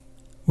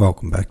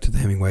Welcome back to the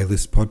Hemingway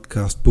List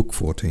podcast, Book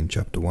 14,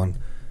 Chapter 1.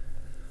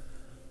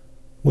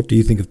 What do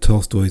you think of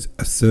Tolstoy's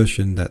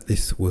assertion that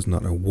this was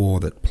not a war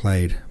that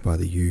played by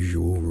the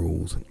usual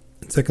rules?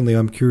 And secondly,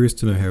 I'm curious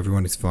to know how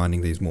everyone is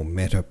finding these more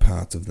meta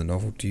parts of the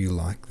novel. Do you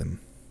like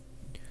them?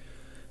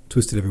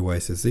 Twisted Every Way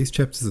says, these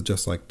chapters are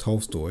just like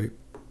Tolstoy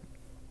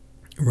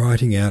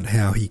writing out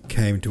how he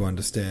came to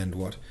understand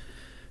what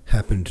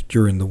happened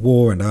during the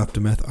war and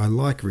aftermath. I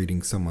like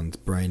reading someone's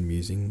brain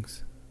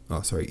musings.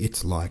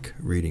 It's like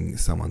reading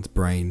someone's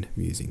brain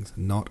musings.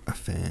 Not a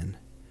fan.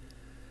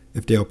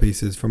 FDLP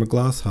says, from a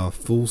glass half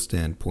full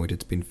standpoint,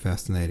 it's been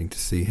fascinating to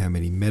see how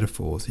many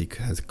metaphors he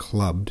has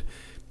clubbed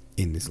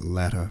in this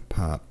latter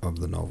part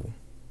of the novel.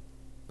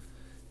 It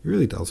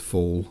really does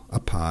fall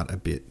apart a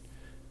bit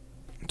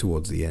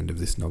towards the end of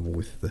this novel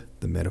with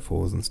the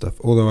metaphors and stuff.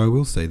 Although I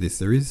will say this,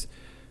 there is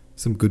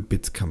some good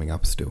bits coming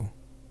up still.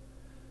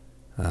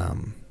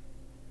 Some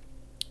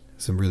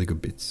really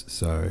good bits.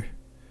 So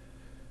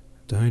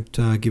don't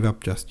give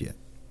up just yet.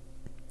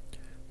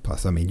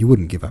 Plus, you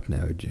wouldn't give up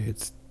now, would you?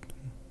 It's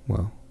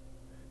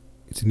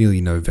nearly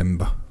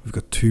November. We've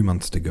got 2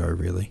 months to go,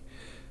 really.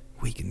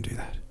 We can do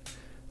that.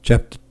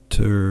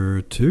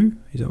 Chapter 2?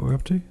 Is that what we're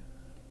up to?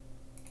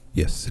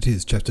 Yes, it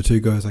is. Chapter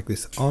 2 goes like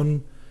this. I've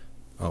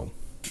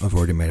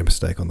already made a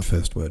mistake on the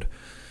first word.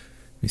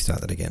 Let me start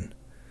that again.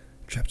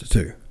 Chapter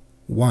 2.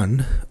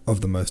 One of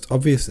the most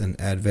obvious and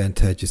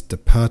advantageous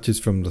departures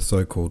from the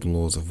so-called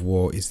laws of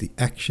war is the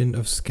action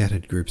of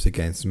scattered groups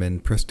against men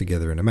pressed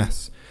together in a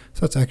mass.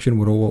 Such action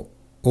would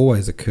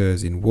always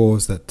occurs in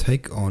wars that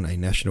take on a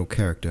national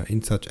character.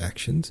 In such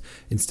actions,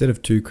 instead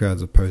of two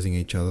crowds opposing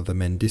each other, the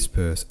men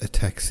disperse,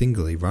 attack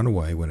singly, run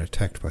away when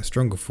attacked by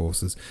stronger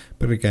forces,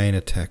 but again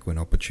attack when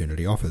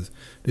opportunity offers.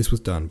 This was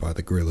done by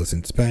the guerrillas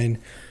in Spain,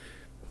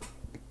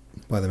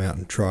 by the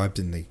mountain tribes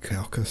in the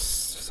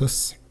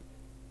Caucasus,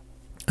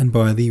 and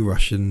by the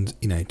Russians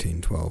in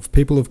 1812.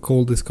 People have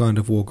called this kind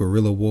of war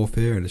guerrilla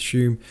warfare and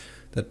assume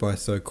that by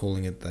so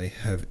calling it they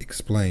have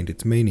explained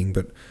its meaning,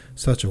 but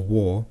such a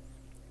war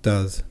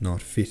does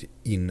not fit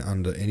in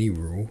under any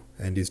rule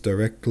and is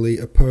directly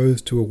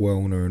opposed to a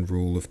well-known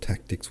rule of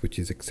tactics which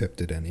is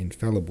accepted and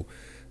infallible.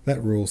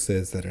 That rule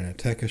says that an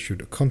attacker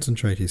should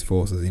concentrate his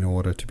forces in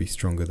order to be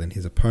stronger than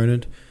his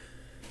opponent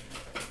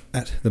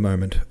at the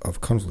moment of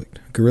conflict.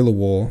 Guerrilla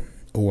war,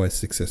 always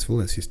successful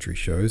as history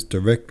shows,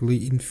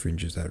 directly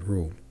infringes that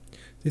rule.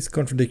 This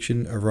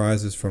contradiction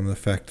arises from the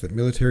fact that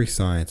military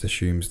science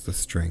assumes the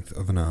strength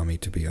of an army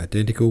to be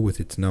identical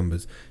with its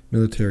numbers.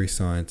 Military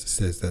science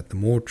says that the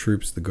more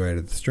troops, the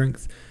greater the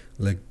strength.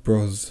 Les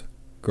gros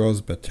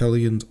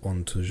bataillons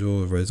ont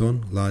toujours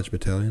raison. Large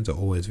battalions are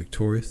always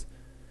victorious.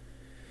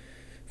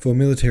 For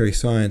military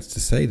science to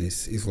say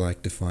this is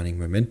like defining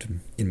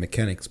momentum in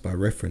mechanics by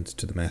reference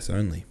to the mass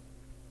only,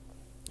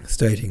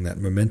 stating that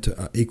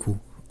momenta are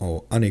equal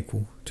or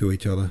unequal to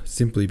each other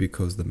simply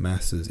because the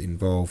masses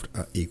involved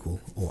are equal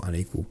or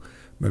unequal.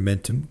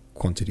 Momentum,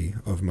 quantity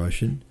of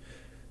motion,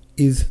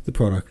 is the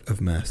product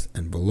of mass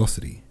and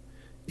velocity.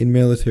 In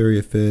military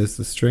affairs,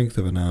 the strength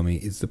of an army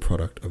is the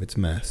product of its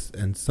mass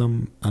and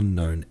some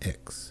unknown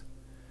x.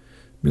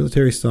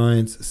 Military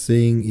science,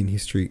 seeing in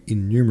history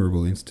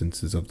innumerable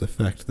instances of the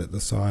fact that the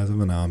size of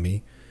an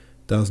army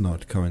does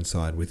not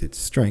coincide with its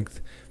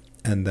strength,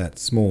 and that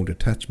small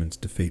detachments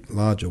defeat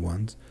larger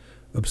ones,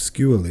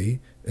 obscurely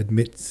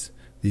admits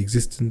the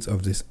existence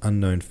of this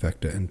unknown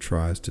factor and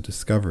tries to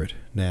discover it,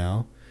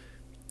 now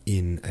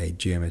in a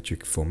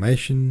geometric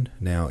formation,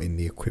 now in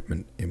the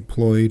equipment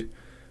employed,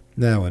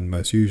 now and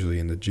most usually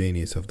in the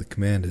genius of the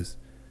commanders.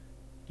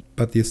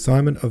 But the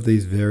assignment of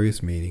these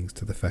various meanings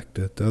to the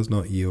factor does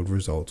not yield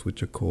results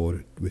which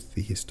accord with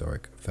the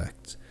historic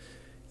facts.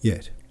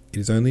 Yet, it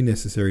is only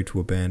necessary to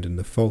abandon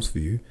the false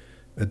view,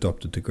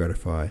 adopted to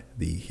gratify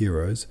the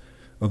heroes,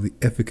 of the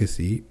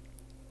efficacy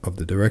of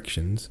the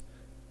directions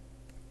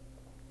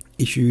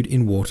issued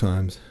in war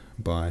times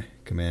by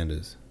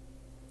commanders,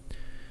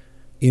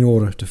 in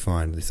order to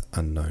find this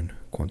unknown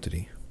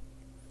quantity.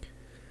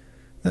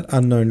 That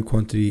unknown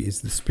quantity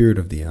is the spirit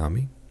of the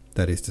army,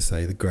 that is to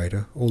say, the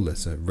greater or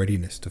lesser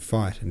readiness to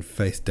fight and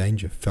face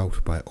danger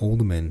felt by all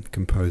the men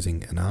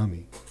composing an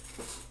army,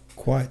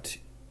 quite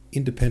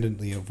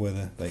independently of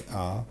whether they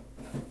are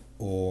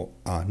or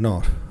are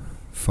not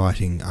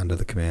fighting under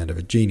the command of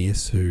a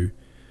genius who,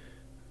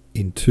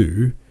 in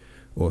 2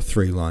 or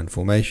 3 line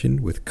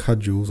formation, with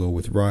cudgels or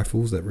with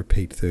rifles that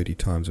repeat 30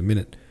 times a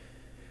minute.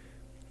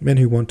 Men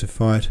who want to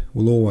fight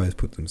will always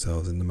put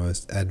themselves in the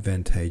most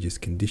advantageous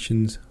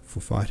conditions for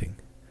fighting.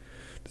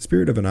 The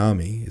spirit of an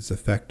army is a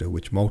factor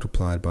which,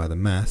 multiplied by the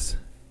mass,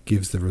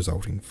 gives the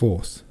resulting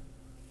force.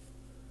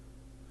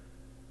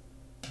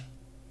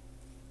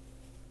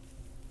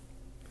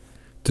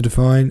 To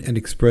define and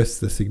express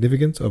the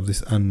significance of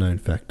this unknown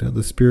factor,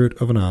 the spirit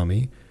of an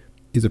army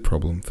is a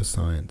problem for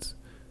science.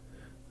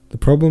 The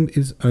problem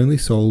is only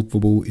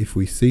solvable if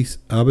we cease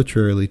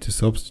arbitrarily to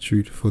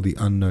substitute for the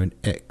unknown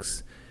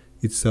X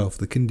itself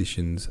the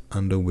conditions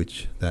under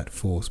which that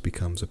force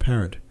becomes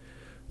apparent,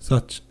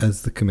 such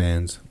as the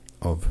commands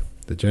of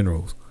the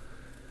generals,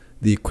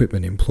 the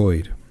equipment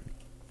employed,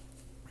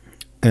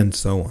 and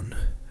so on,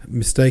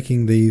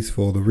 mistaking these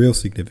for the real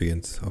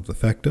significance of the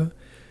factor.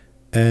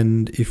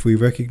 And if we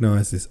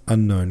recognize this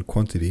unknown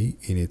quantity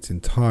in its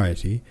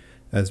entirety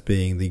as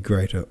being the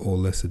greater or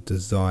lesser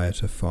desire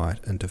to fight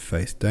and to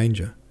face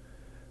danger,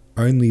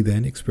 only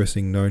then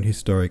expressing known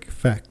historic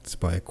facts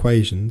by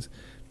equations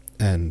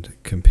and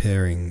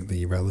comparing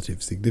the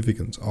relative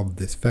significance of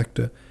this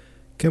factor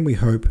can we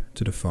hope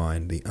to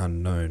define the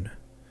unknown.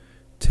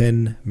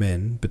 10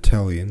 men,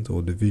 battalions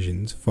or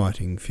divisions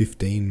fighting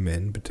 15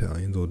 men,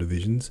 battalions or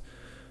divisions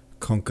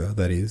conquer,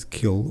 that is,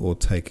 kill or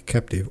take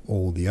captive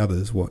all the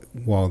others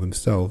while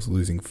themselves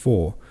losing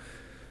 4,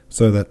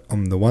 so that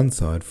on the one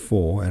side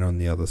 4 and on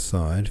the other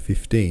side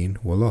 15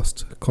 were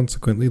lost.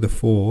 Consequently, the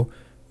 4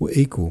 were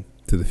equal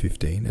to the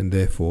 15, and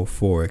therefore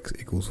 4x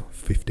equals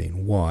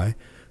 15y.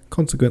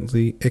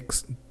 Consequently,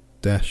 x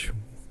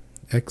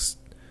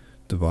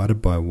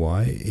divided by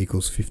y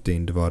equals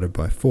 15 divided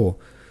by 4.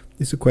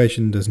 This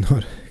equation does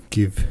not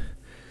give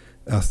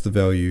us the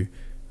value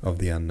of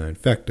the unknown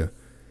factor,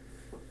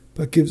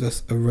 but gives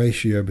us a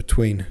ratio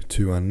between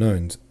two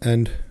unknowns,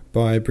 and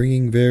by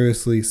bringing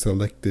variously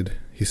selected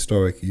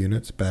historic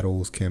units,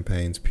 battles,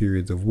 campaigns,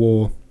 periods of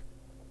war,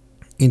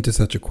 into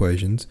such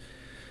equations,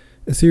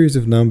 a series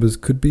of numbers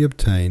could be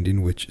obtained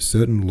in which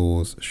certain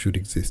laws should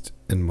exist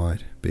and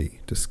might be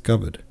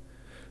discovered.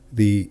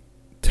 The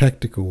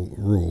tactical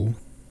rule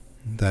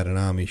that an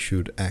army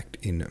should act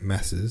in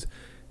masses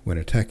when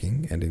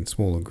attacking and in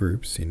smaller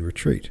groups in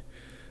retreat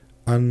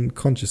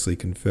unconsciously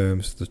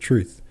confirms the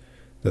truth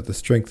that the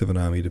strength of an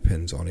army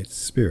depends on its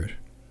spirit.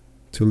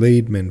 To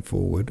lead men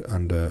forward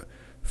under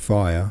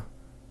fire,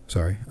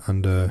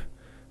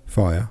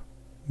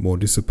 more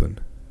discipline,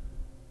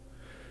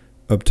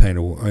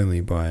 obtainable only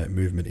by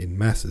movement in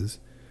masses,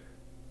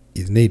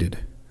 is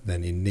needed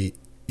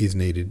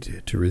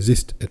to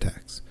resist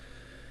attacks.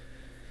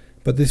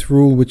 But this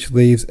rule, which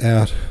leaves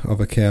out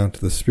of account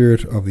the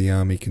spirit of the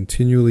army,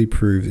 continually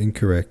proves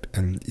incorrect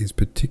and is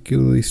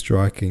particularly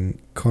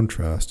striking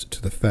contrast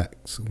to the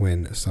facts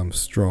when some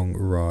strong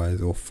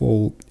rise or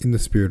fall in the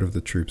spirit of the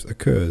troops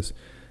occurs,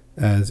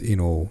 as in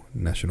all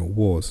national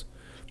wars.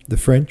 The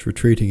French,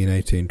 retreating in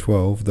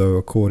 1812, though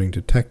according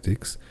to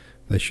tactics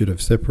they should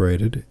have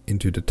separated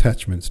into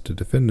detachments to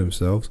defend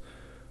themselves,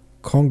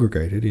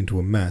 congregated into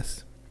a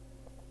mass,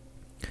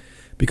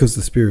 because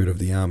the spirit of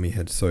the army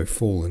had so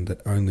fallen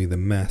that only the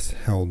mass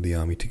held the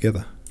army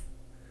together.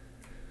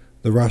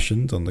 The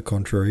Russians, on the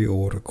contrary,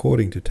 ought,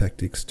 according to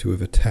tactics, to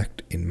have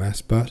attacked in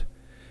mass, but,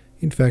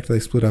 in fact, they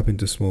split up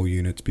into small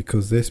units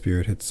because their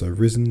spirit had so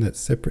risen that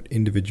separate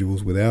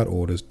individuals without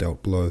orders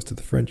dealt blows to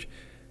the French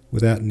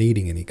without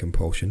needing any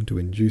compulsion to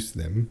induce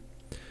them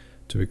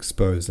to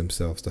expose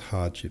themselves to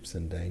hardships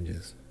and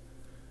dangers.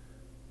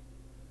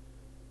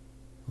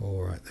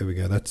 Alright, there we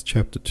go. That's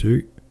chapter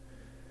 2.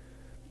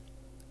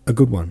 A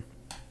good one.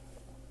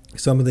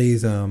 Some of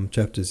these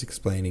chapters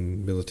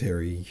explaining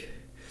military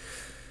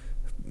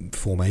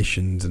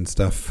formations and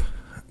stuff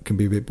can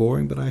be a bit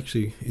boring, but I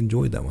actually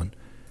enjoyed that one.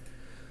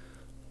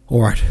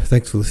 Alright,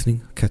 thanks for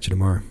listening. Catch you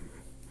tomorrow.